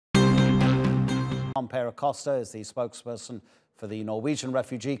Tom Peyre-Costa is the spokesperson for the Norwegian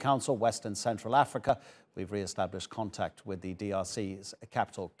Refugee Council, West and Central Africa. We've re-established contact with the DRC's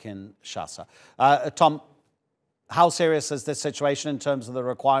capital, Kinshasa. Tom, how serious is this situation in terms of the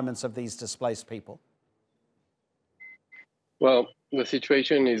requirements of these displaced people? Well, the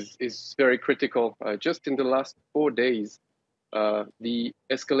situation is very critical. Just in the last 4 days, the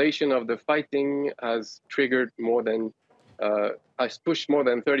escalation of the fighting has triggered has pushed more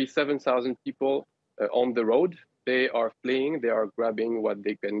than 37,000 people on the road. They are fleeing, they are grabbing what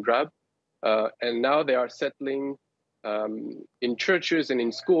they can grab. And now they are settling in churches and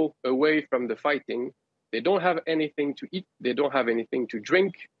in school away from the fighting. They don't have anything to eat, they don't have anything to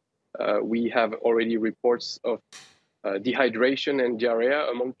drink. We have already reports of dehydration and diarrhea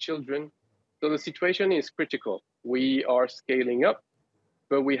among children. So the situation is critical. We are scaling up,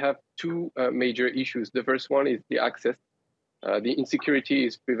 but we have two major issues. The first one is the access. The insecurity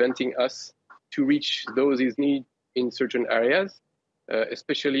is preventing us to reach those in need in certain areas,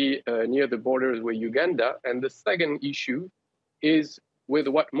 especially near the borders with Uganda. And the second issue is with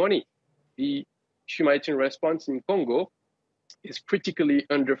what money? The humanitarian response in Congo is critically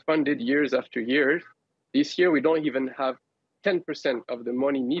underfunded years after years. This year, we don't even have 10% of the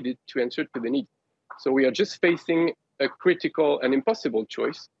money needed to answer to the need. So we are just facing a critical and impossible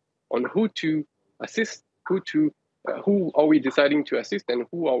choice on who to assist, who are we deciding to assist, and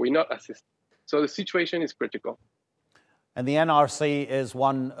who are we not assisting. So the situation is critical. And the NRC is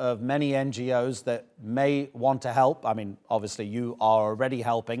one of many NGOs that may want to help. I mean, obviously you are already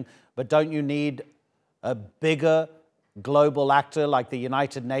helping, but don't you need a bigger global actor like the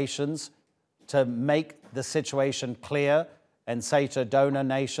United Nations to make the situation clear and say to donor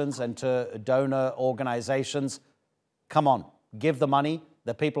nations and to donor organizations, come on, give the money.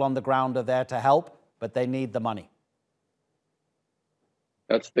 The people on the ground are there to help, but they need the money.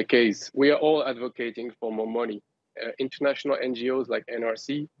 That's the case. We are all advocating for more money. International NGOs like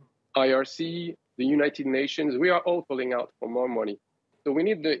NRC, IRC, the United Nations, we are all calling out for more money. So we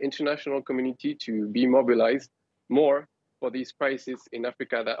need the international community to be mobilized more for these crises in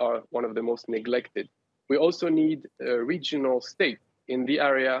Africa that are one of the most neglected. We also need a regional state in the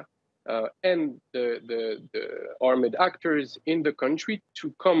area and the armed actors in the country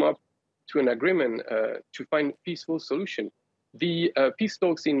to come up to an agreement to find peaceful solution. The peace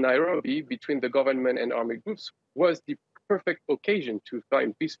talks in Nairobi between the government and armed groups was the perfect occasion to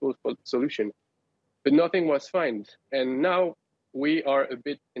find peaceful solution, but nothing was found. And now we are a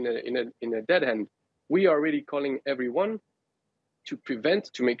bit in a dead end. We are really calling everyone to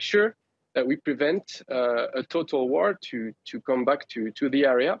make sure that we prevent a total war to come back to the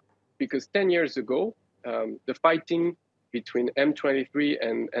area, because 10 years ago, the fighting between M23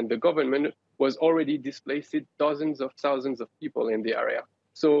 and the government was already displaced dozens of thousands of people in the area.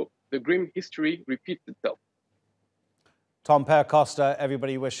 So the grim history repeats itself. Tom Peyre-Costa,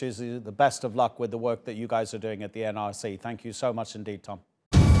 everybody wishes you the best of luck with the work that you guys are doing at the NRC. Thank you so much indeed, Tom.